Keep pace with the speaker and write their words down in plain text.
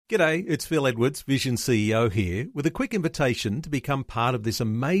G'day, it's Phil Edwards, Vision CEO here, with a quick invitation to become part of this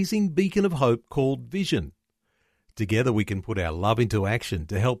amazing beacon of hope called Vision. Together we can put our love into action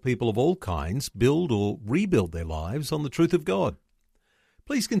to help people of all kinds build or rebuild their lives on the truth of God.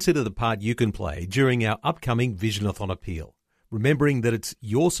 Please consider the part you can play during our upcoming Visionathon appeal, remembering that it's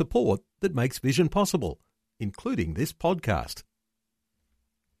your support that makes Vision possible, including this podcast.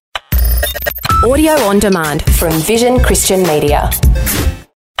 Audio on demand from Vision Christian Media.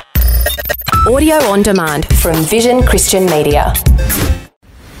 Audio on demand from Vision Christian Media.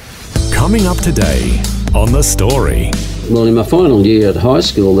 Coming up today on The Story. Well, in my final year at high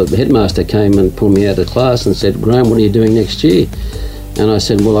school, the headmaster came and pulled me out of class and said, "Graham, what are you doing next year?" And I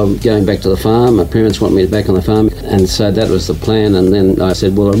said, "Well, I'm going back to the farm. My parents want me back on the farm." And so that was the plan. And then I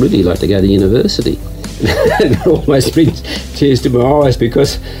said, "Well, I'd really like to go to university." It almost brings tears to my eyes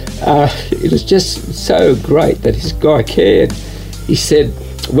because it was just so great that this guy cared. He said,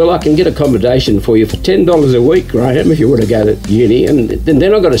 "Well, I can get accommodation for you for $10 a week, Graham, if you want to go to uni." And then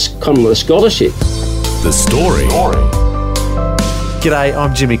I got a come with a scholarship. The Story. G'day,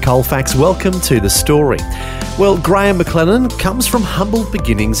 I'm Jimmy Colfax. Welcome to The Story. Well, Graham McLennan comes from humble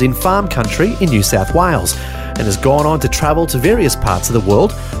beginnings in farm country in New South Wales and has gone on to travel to various parts of the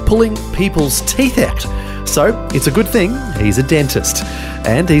world, pulling people's teeth out. So it's a good thing he's a dentist,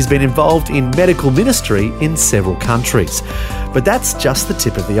 and he's been involved in medical ministry in several countries. But that's just the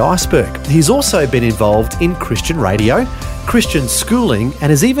tip of the iceberg. He's also been involved in Christian radio, Christian schooling, and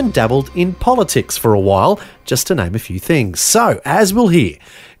has even dabbled in politics for a while, just to name a few things. So, as we'll hear,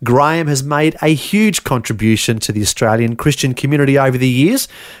 Graham has made a huge contribution to the Australian Christian community over the years,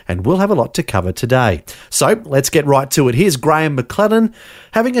 and we'll have a lot to cover today. So, let's get right to it. Here's Graham McLennan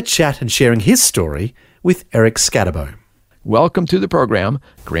having a chat and sharing his story with Eric Scatterbo. Welcome to the program,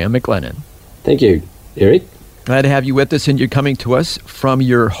 Graham McLennan. Thank you, Eric. Glad to have you with us, and you're coming to us from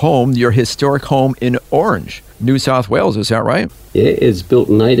your home, your historic home in Orange, New South Wales. Is that right? Yeah, it's built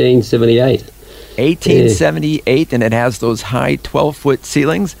in 1878. 1878, and it has those high 12-foot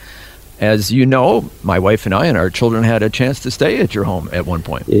ceilings. As you know, my wife and I and our children had a chance to stay at your home at one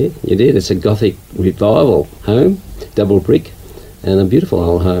point. Yeah, you did. It's a Gothic revival home, double brick, and a beautiful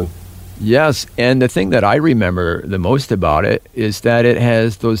old home. Yes, and the thing that I remember the most about it is that it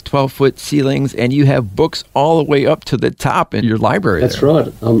has those 12-foot ceilings, and you have books all the way up to the top in your library. That's there.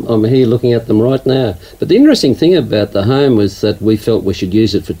 right. I'm here looking at them right now. But the interesting thing about the home was that we felt we should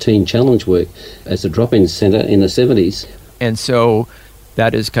use it for teen challenge work as a drop-in centre in the 70s. And so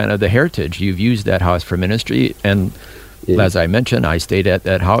that is kind of the heritage. You've used that house for ministry, and as I mentioned, I stayed at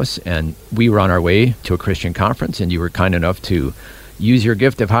that house, and we were on our way to a Christian conference, and you were kind enough to use your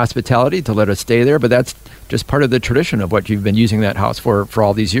gift of hospitality to let us stay there, but that's just part of the tradition of what you've been using that house for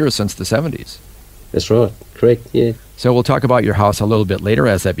all these years since the 70s. That's right. Correct, yeah. So we'll talk about your house a little bit later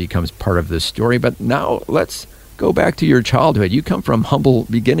as that becomes part of this story, but now let's go back to your childhood. You come from humble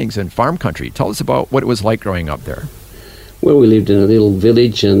beginnings in farm country. Tell us about what it was like growing up there. Well, we lived in a little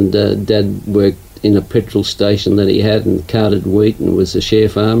village, and Dad worked in a petrol station that he had and carted wheat and was a share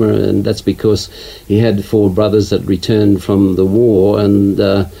farmer, and that's because he had 4 brothers that returned from the war, and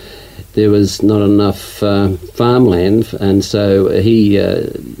there was not enough farmland, and so he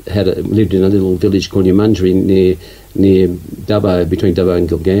lived in a little village called Umundri near Dubbo, between Dubbo and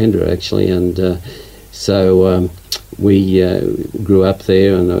Gilgandra actually, and so we grew up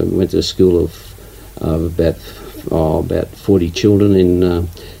there, and I went to a school of about 40 children in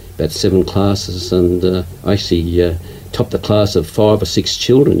about 7 classes, and I actually topped the class of 5 or 6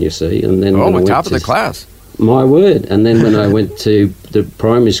 children, you see. And then on top of the class. My word. And then when I went to the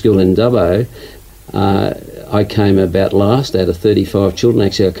primary school in Dubbo, I came about last out of 35 children.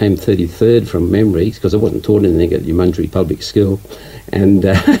 Actually, I came 33rd from memory because I wasn't taught anything at Umundri Public School. And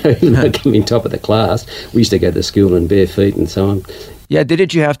even though I came in top of the class, we used to go to school in bare feet and so on. Yeah,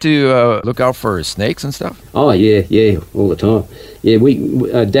 did you have to look out for snakes and stuff? Oh, yeah, all the time.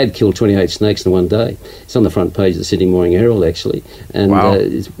 Yeah, Dad killed 28 snakes in one day. It's on the front page of the Sydney Morning Herald, actually. And wow.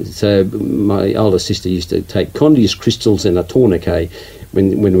 So my older sister used to take Condy's crystals and a tourniquet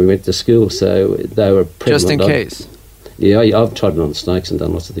when we went to school, so they were prevalent. Just in case. Yeah, I've tried it on snakes and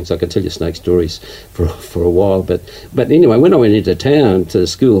done lots of things. I could tell you snake stories for a while. But anyway, when I went into town to the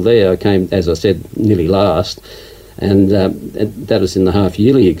school there, I came, as I said, nearly last. And that was in the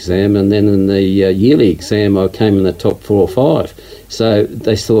half-yearly exam, and then in the yearly exam I came in the top 4 or 5. So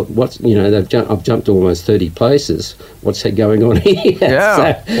they thought, I've jumped almost 30 places. What's going on here?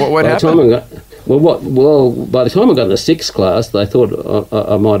 Yeah. So what happened? By the time I got in the 6th class, they thought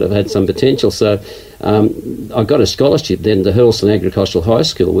I might have had some potential. So I got a scholarship then to Hurlston Agricultural High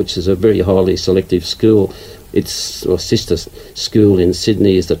School, which is a very highly selective school its sister school in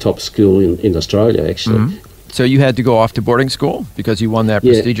Sydney is the top school in Australia, actually. So you had to go off to boarding school because you won that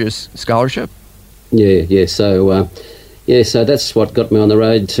prestigious scholarship? Yeah. So that's what got me on the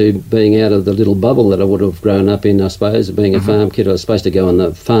road to being out of the little bubble that I would have grown up in, I suppose, being a farm kid. I was supposed to go on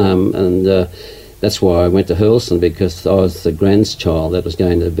the farm, and that's why I went to Hurlston, because I was the grandchild that was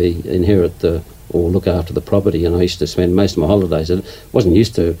going to inherit or look after the property, and I used to spend most of my holidays. I wasn't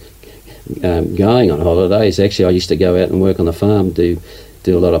used to going on holidays. Actually, I used to go out and work on the farm, do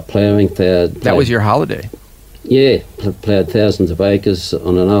a lot of ploughing. That was your holiday? Yeah, ploughed thousands of acres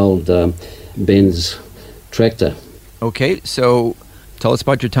on an old Benz tractor. Okay, so tell us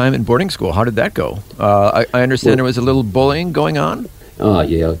about your time in boarding school. How did that go? I understand there was a little bullying going on? Oh,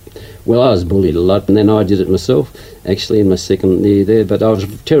 yeah. Well, I was bullied a lot, and then I did it myself, actually, in my second year there. But I was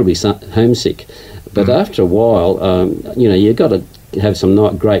terribly homesick. But after a while, you got to have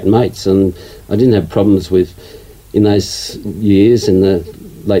some great mates, and I didn't have problems in those years, in the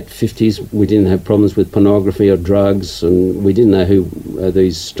late 50s, we didn't have problems with pornography or drugs, and we didn't know who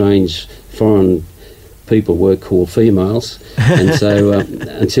these strange foreign people were called females. And so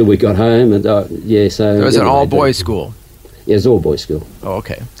until we got home, and so it was an all-boys school. Yeah, it was all-boys school. Oh,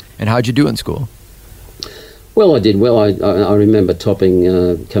 okay. And how'd you do in school? Well, I did well. I remember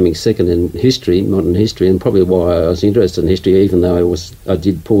coming second in history, modern history, and probably why I was interested in history, even though I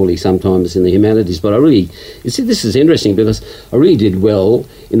did poorly sometimes in the humanities. But this is interesting, because I really did well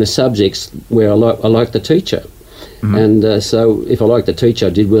in the subjects where I liked the teacher. And so if I liked the teacher,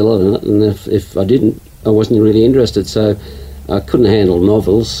 I did well in it, and if I didn't, I wasn't really interested. So I couldn't handle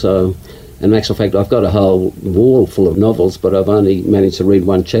novels. So, in actual fact, I've got a whole wall full of novels, but I've only managed to read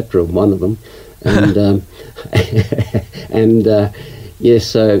one chapter of one of them. And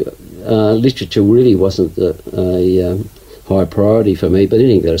so literature really wasn't a high priority for me, but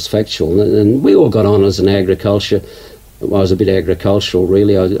anything that was factual. And we all got honours in agriculture. I was a bit agricultural,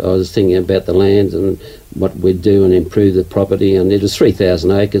 really. I was thinking about the land and what we'd do and improve the property. And it was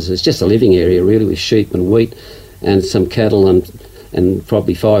 3,000 acres. It's just a living area, really, with sheep and wheat and some cattle and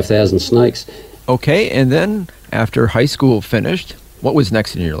probably 5,000 snakes. Okay, and then after high school finished, what was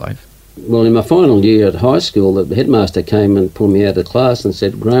next in your life? Well, in my final year at high school, the headmaster came and pulled me out of class and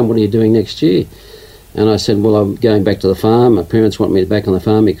said, "Graham, what are you doing next year?" And I said, "Well, I'm going back to the farm. My parents want me back on the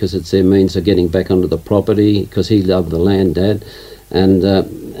farm because it's their means of getting back onto the property, because he loved the land, Dad."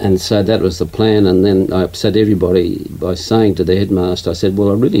 And so that was the plan. And then I upset everybody by saying to the headmaster, I said,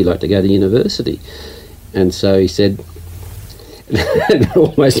 "Well, I'd really like to go to university." And so he said, it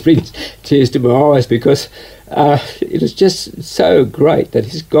almost brings tears to my eyes, because it was just so great that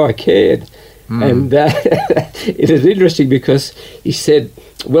this guy cared. And it is interesting because he said,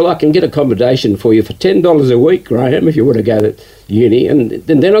 "Well, I can get accommodation for you for $10 a week, Graham, if you want to go to uni." And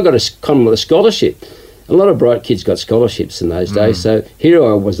then I got a scholarship. A lot of bright kids got scholarships in those days. So here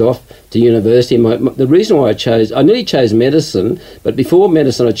I was off to university. The reason why I nearly chose medicine, but before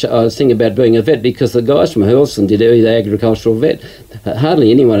medicine I was thinking about being a vet, because the guys from Hurlston did either agricultural vet.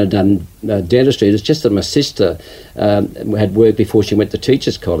 Hardly anyone had done dentistry. It was just that my sister had worked before she went to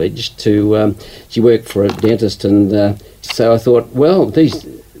teachers' college. She worked for a dentist, and so I thought, well, these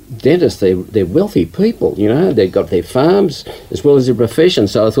dentists, they're wealthy people, they've got their farms as well as their profession.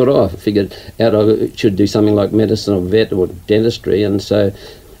 So I thought, I figured out I should do something like medicine or vet or dentistry. And so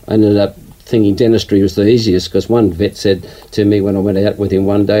I ended up thinking dentistry was the easiest, because one vet said to me when I went out with him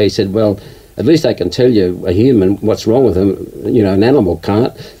one day, he said, "Well, at least I can tell you, a human, what's wrong with him. An animal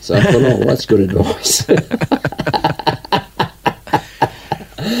can't." So I thought, well, that's good advice.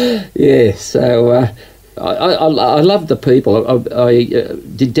 Yeah, so I loved the people. I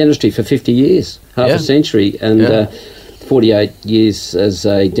did dentistry for 50 years, half a century, and 48 years as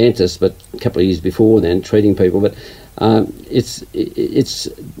a dentist, but a couple of years before then, treating people. But it's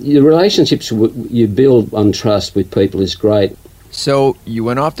the relationships you build on trust with people is great. So you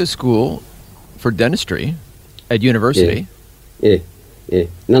went off to school for dentistry at university. Yeah.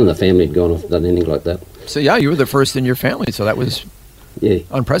 None of the family had gone off and done anything like that. So you were the first in your family, so that was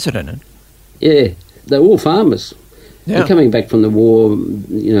unprecedented. Yeah, they were all farmers. Yeah. And coming back from the war,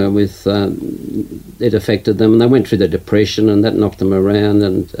 with it affected them, and they went through the Depression, and that knocked them around.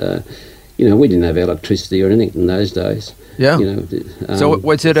 And we didn't have electricity or anything in those days. Yeah. So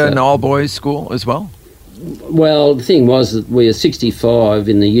was it an all-boys school as well? Well, the thing was that we were 65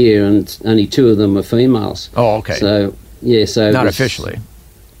 in the year, and only 2 of them were females. Oh, okay. So not officially.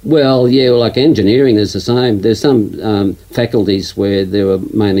 Well, like engineering is the same. There's some faculties where there were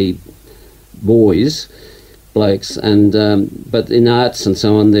mainly boys, blokes, and but in arts and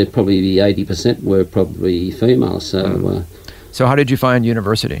so on, there probably 80% were probably females. So, so how did you find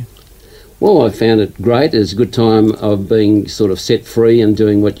university? Well, I found it great. It was a good time of being sort of set free and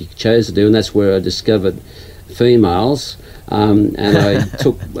doing what you chose to do, and that's where I discovered females. And I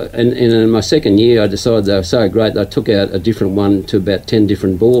took, and in my second year, I decided they were so great that I took out a different one to about 10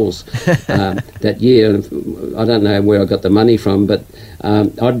 different balls that year. I don't know where I got the money from, but I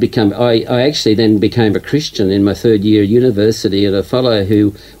actually then became a Christian in my third year at university, and a fellow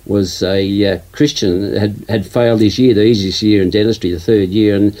who was a Christian had failed his year, the easiest year in dentistry, the third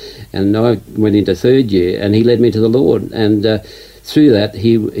year, and I went into third year, and he led me to the Lord, and through that,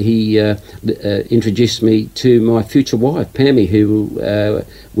 he introduced me to my future wife, Pammy, who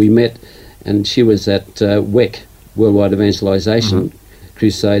we met, and she was at WEC, Worldwide Evangelisation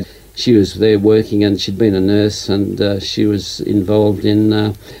Crusade. She was there working, and she'd been a nurse, and she was involved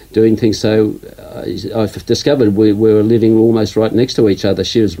in doing things. So I discovered we were living almost right next to each other.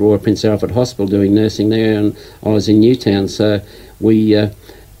 She was Royal Prince Alfred Hospital doing nursing there, and I was in Newtown. So we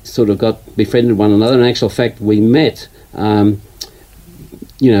sort of got befriended one another. In actual fact, we met WEC,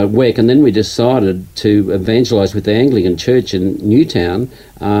 and then we decided to evangelise with the Anglican Church in Newtown,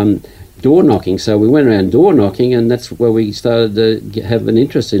 door knocking. So we went around door knocking, and that's where we started to have an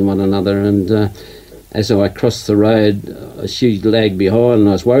interest in one another. And as I crossed the road, she lagged behind, and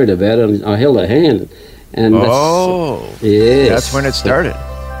I was worried about it, and I held her hand. And that's when it started.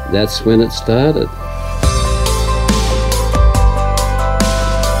 That's when it started.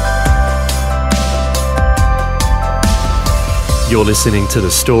 You're listening to The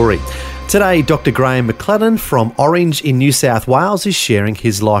Story. Today, Dr. Graham McLennan from Orange in New South Wales is sharing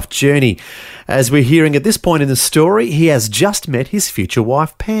his life journey. As we're hearing at this point in the story, he has just met his future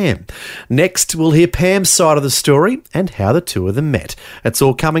wife, Pam. Next, we'll hear Pam's side of the story and how the two of them met. It's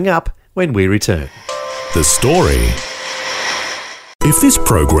all coming up when we return. The Story. If this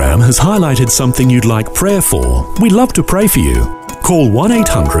program has highlighted something you'd like prayer for, we'd love to pray for you. Call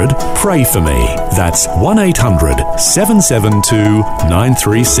 1-800-PRAY-FOR-ME. That's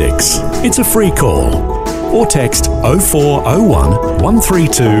 1-800-772-936. It's a free call. Or text 0401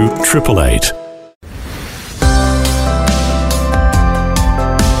 132 888.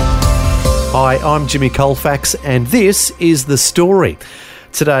 Hi, I'm Jimmy Colfax, and this is The Story.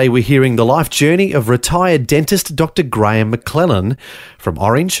 Today we're hearing the life journey of retired dentist Dr. Graham McLennan from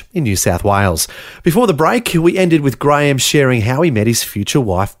Orange in New South Wales. Before the break, we ended with Graham sharing how he met his future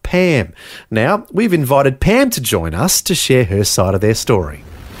wife, Pam. Now, we've invited Pam to join us to share her side of their story.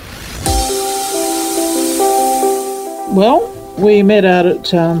 Well, we met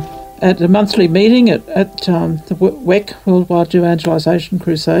out at a monthly meeting at the WEC, Worldwide Evangelisation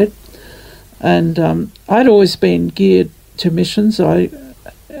Crusade. And I'd always been geared to missions.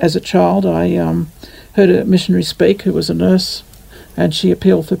 As a child, I heard a missionary speak who was a nurse, and she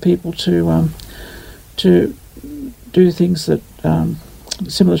appealed for people to do things that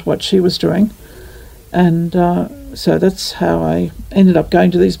similar to what she was doing, and so that's how I ended up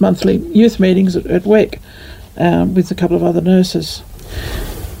going to these monthly youth meetings at WEC with a couple of other nurses.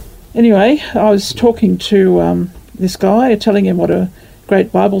 Anyway, I was talking to this guy, telling him what a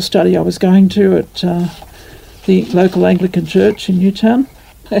great Bible study I was going to at the local Anglican church in Newtown.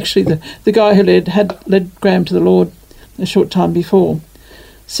 Actually, the guy who had led Graham to the Lord a short time before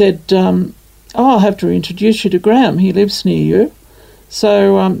said, I'll have to introduce you to Graham. He lives near you.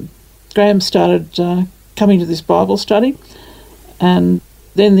 So Graham started coming to this Bible study, and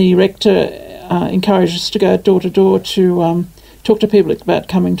then the rector encouraged us to go door to door to talk to people about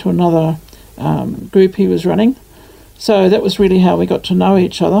coming to another group he was running. So that was really how we got to know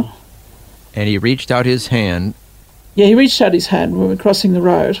each other. And he reached out his hand. Yeah, he reached out his hand when we were crossing the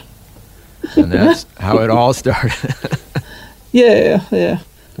road. And that's how it all started. Yeah.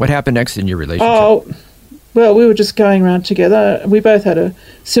 What happened next in your relationship? Oh, well, we were just going around together. We both had a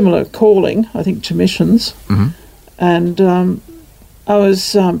similar calling, I think, to missions. Mm-hmm. And I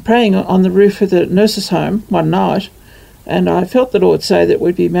was praying on the roof of the nurses' home one night, and I felt the Lord say that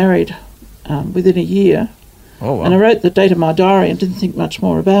we'd be married within a year. Oh, wow. And I wrote the date of my diary and didn't think much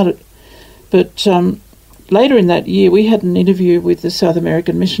more about it. But later in that year, we had an interview with the South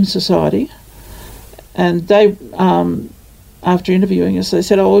American Mission Society, and they, after interviewing us, they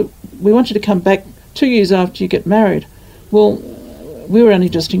said, we want you to come back 2 years after you get married. Well, we were only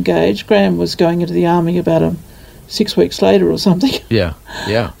just engaged. Graham was going into the army about 6 weeks later or something. Yeah.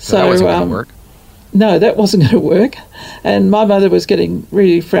 So that wasn't going to work. No, that wasn't going to work. And my mother was getting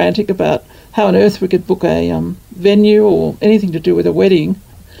really frantic about how on earth we could book a venue or anything to do with a wedding.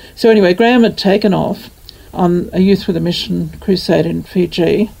 So anyway, Graham had taken off on a Youth with a Mission crusade in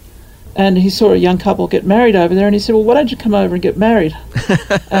Fiji, and he saw a young couple get married over there, and he said, well, why don't you come over and get married?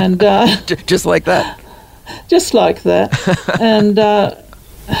 And just like that. Just like that. And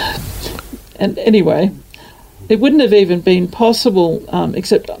And anyway, it wouldn't have even been possible,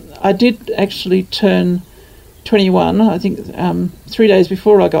 except I did actually turn 21, I think 3 days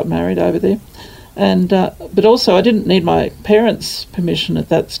before I got married over there. And but also I didn't need my parents' permission at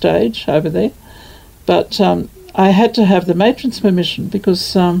that stage over there. But I had to have the matron's permission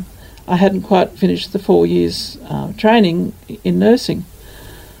because I hadn't quite finished the 4 years training in nursing.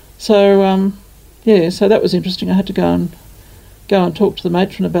 So, so that was interesting. I had to go and talk to the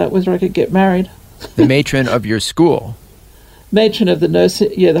matron about whether I could get married. The matron of your school? Matron of the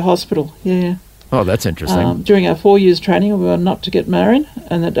the hospital, yeah. Oh, that's interesting. During our 4 years training, we were not to get married,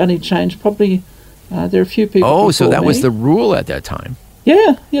 and that only changed probably, there are a few people Oh, so that me. was the rule at that time?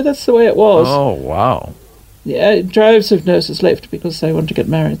 Yeah, that's the way it was. Oh, wow. Yeah, droves of nurses left because they wanted to get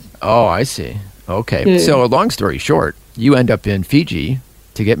married. Oh, I see. Okay. Yeah. So, long story short, you end up in Fiji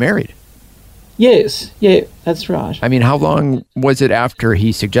to get married. Yes, yeah, that's right. I mean, how long was it after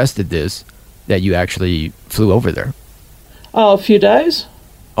he suggested this that you actually flew over there? Oh, a few days.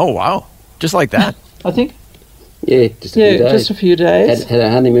 Oh, wow. Just like that? I think. Yeah, just a few days. Just a few days. Had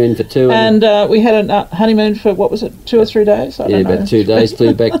a honeymoon for 2. And we had a honeymoon for, what was it, 2 or 3 days? I don't know. About 2 days.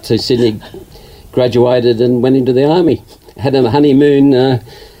 Flew back to Sydney, graduated and went into the army. Had a honeymoon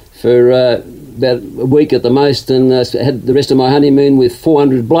for about a week at the most, and had the rest of my honeymoon with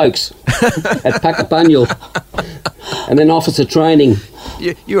 400 blokes at Puckapunyal. And then officer training.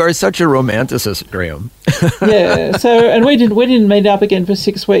 You are such a romanticist, Graham. Yeah. So, and we didn't meet up again for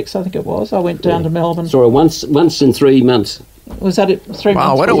 6 weeks. I think it was. I went down to Melbourne. Saw her once in 3 months. Was that it? 3 months?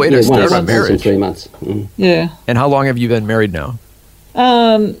 Wow, what a way to start a marriage. Once in 3 months. Mm. Yeah. And how long have you been married now?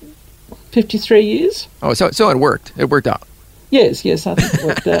 53 years. Oh, so it worked. It worked out. Yes, I think it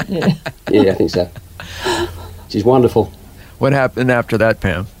worked out. Yeah. Yeah, I think so. She's wonderful. What happened after that,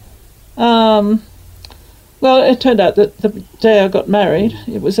 Pam? Well, it turned out that the day I got married,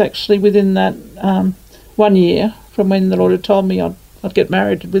 it was actually within that 1 year from when the Lord had told me I'd get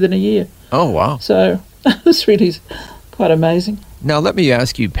married within a year. Oh, wow. So it was really quite amazing. Now, let me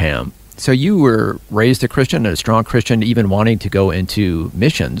ask you, Pam. So you were raised a Christian, a strong Christian, even wanting to go into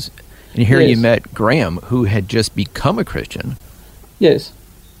missions. And here you met Graham, who had just become a Christian. Yes.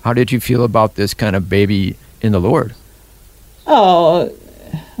 How did you feel about this kind of baby in the Lord? Oh,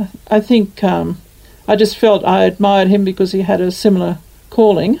 I think I just felt I admired him because he had a similar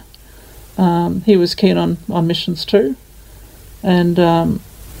calling. He was keen on missions too. And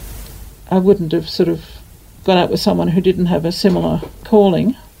I wouldn't have sort of gone out with someone who didn't have a similar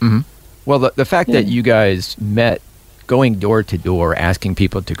calling. Mm-hmm. Well, the fact that you guys met going door to door, asking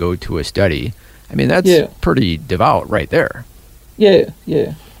people to go to a study, I mean, that's pretty devout right there. Yeah.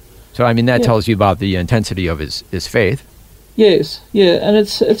 So, I mean, that tells you about the intensity of his faith. Yes, and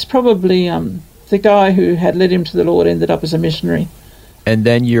it's probably the guy who had led him to the Lord ended up as a missionary. And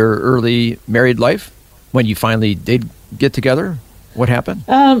then your early married life, when you finally did get together, what happened?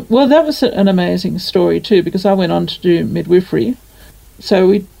 Well, that was an amazing story too, because I went on to do midwifery. So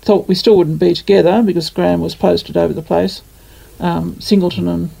we thought we still wouldn't be together because Graham was posted over the place, Singleton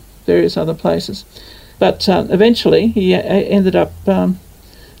and various other places. But eventually he ended up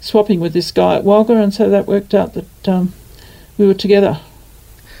swapping with this guy at Wagga, and so that worked out that we were together.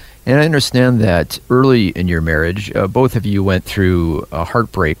 And I understand that early in your marriage, both of you went through a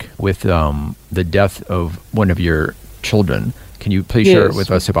heartbreak with the death of one of your children. Can you please share with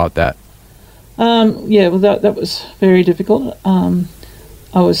us about that? Well, that was very difficult.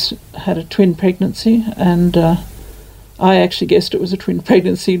 I had a twin pregnancy, and I actually guessed it was a twin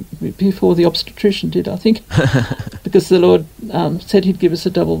pregnancy before the obstetrician did, I think, because the Lord said he'd give us a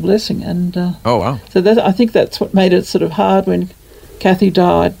double blessing. And oh, wow. So I think that's what made it sort of hard when Kathy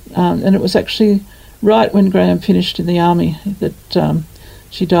died, and it was actually right when Graham finished in the army that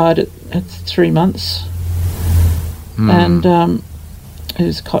she died at 3 months, and it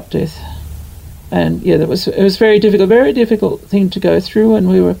was a cot death. And it was very difficult thing to go through, and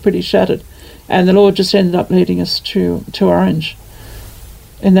we were pretty shattered. And the Lord just ended up leading us to Orange,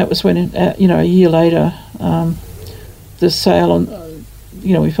 and that was when a year later, the sale on,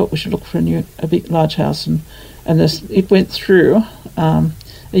 we felt we should look for a big large house, and it went through a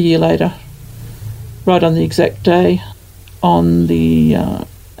year later, right on the exact day, on the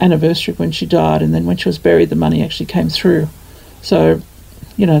anniversary when she died, and then when she was buried, the money actually came through. So.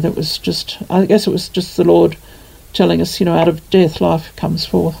 That was I guess it was just the Lord telling us, out of death, life comes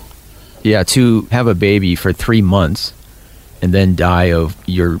forth. Yeah, to have a baby for 3 months and then die of,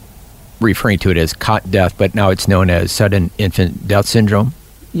 you're referring to it as cot death, but now it's known as sudden infant death syndrome.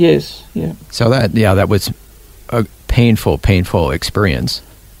 Yes, yeah. So that was a painful experience.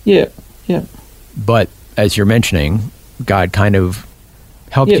 Yeah. But as you're mentioning, God kind of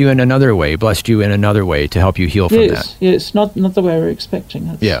helped you in another way, blessed you in another way to help you heal from that. Yes, not the way we were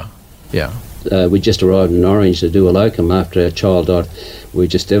expecting. Yeah. We just arrived in Orange to do a locum after our child died. We were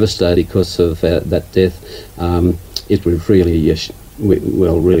just devastated because of that death. It was really,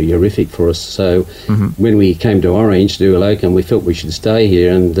 really horrific for us. So when we came to Orange to do a locum, we felt we should stay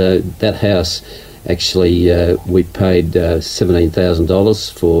here. And that house, actually, we paid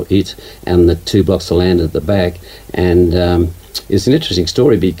 $17,000 for it and the 2 blocks of land at the back. And it's an interesting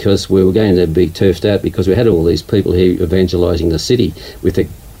story because we were going to be turfed out because we had all these people here evangelising the city with the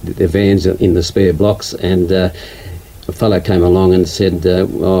vans in the spare blocks, and a fellow came along and said,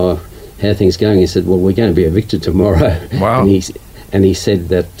 how are things going? He said, well, we're going to be evicted tomorrow. Wow. And he said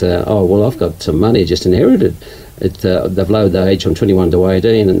that, I've got some money just inherited. They've lowered the age from 21 to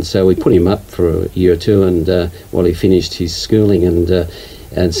 18, and so we put him up for a year or two and while he finished his schooling,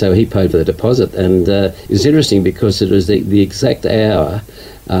 and so he paid for the deposit. And it's interesting because it was the exact hour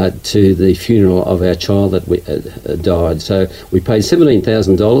to the funeral of our child that died. So we paid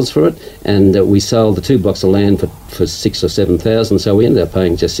 $17,000 for it, and we sold the 2 blocks of land for $6,000 or $7,000. So we ended up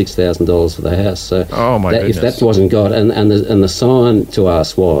paying just $6,000 for the house. So goodness. If that wasn't God, and the sign to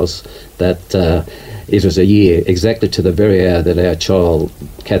us was that it was a year exactly to the very hour that our child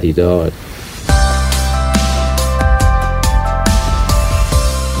Kathy died.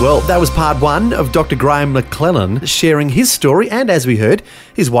 Well, that was part 1 of Dr. Graham McLennan sharing his story, and as we heard,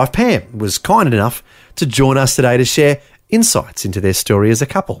 his wife Pam was kind enough to join us today to share insights into their story as a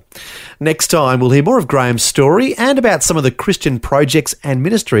couple. Next time, we'll hear more of Graham's story and about some of the Christian projects and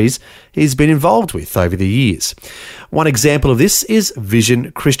ministries he's been involved with over the years. One example of this is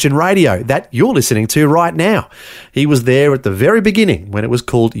Vision Christian Radio that you're listening to right now. He was there at the very beginning when it was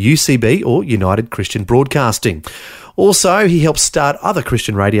called UCB, or United Christian Broadcasting. Also, he helped start other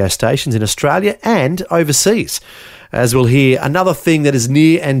Christian radio stations in Australia and overseas. As we'll hear, another thing that is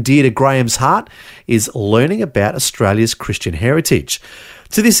near and dear to Graham's heart is learning about Australia's Christian heritage.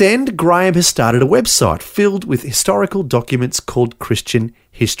 To this end, Graham has started a website filled with historical documents called Christian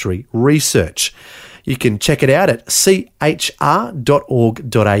History Research. You can check it out at chr.org.au.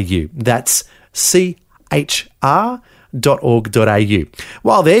 That's chr.org.au.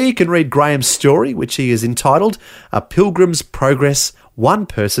 While there, you can read Graham's story, which he has entitled A Pilgrim's Progress, One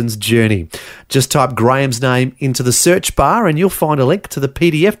Person's Journey. Just type Graham's name into the search bar and you'll find a link to the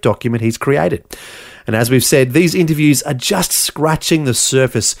PDF document he's created. And as we've said, these interviews are just scratching the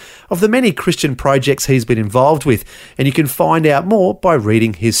surface of the many Christian projects he's been involved with, and you can find out more by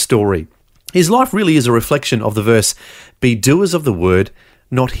reading his story. His life really is a reflection of the verse, "Be doers of the word,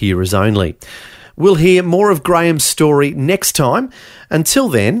 not hearers only." We'll hear more of Graham's story next time. Until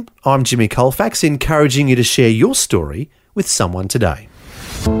then, I'm Jimmy Colfax, encouraging you to share your story with someone today.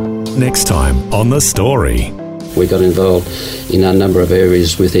 Next time on The Story. We got involved in a number of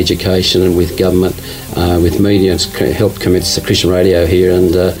areas with education and with government, with media, and helped commence the Christian radio here.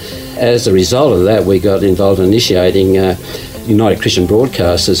 And as a result of that, we got involved in initiating United Christian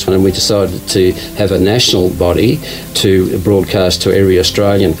Broadcasters, and we decided to have a national body to broadcast to every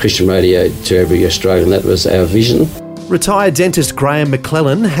Australian, Christian radio to every Australian. That was our vision. Retired dentist Graham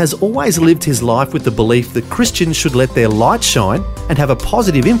McLennan has always lived his life with the belief that Christians should let their light shine and have a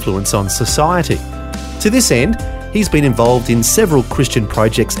positive influence on society. To this end, he's been involved in several Christian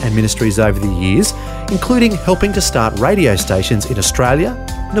projects and ministries over the years, including helping to start radio stations in Australia,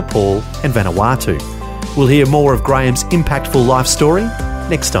 Nepal and Vanuatu. We'll hear more of Graham's impactful life story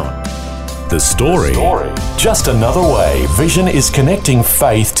next time. The Story. Just another way Vision is connecting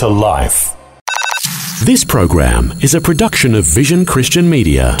faith to life. This program is a production of Vision Christian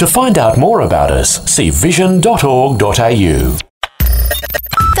Media. To find out more about us, see vision.org.au.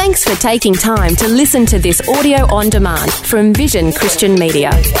 Thanks for taking time to listen to this audio on demand from Vision Christian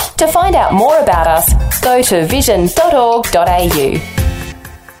Media. To find out more about us, go to vision.org.au.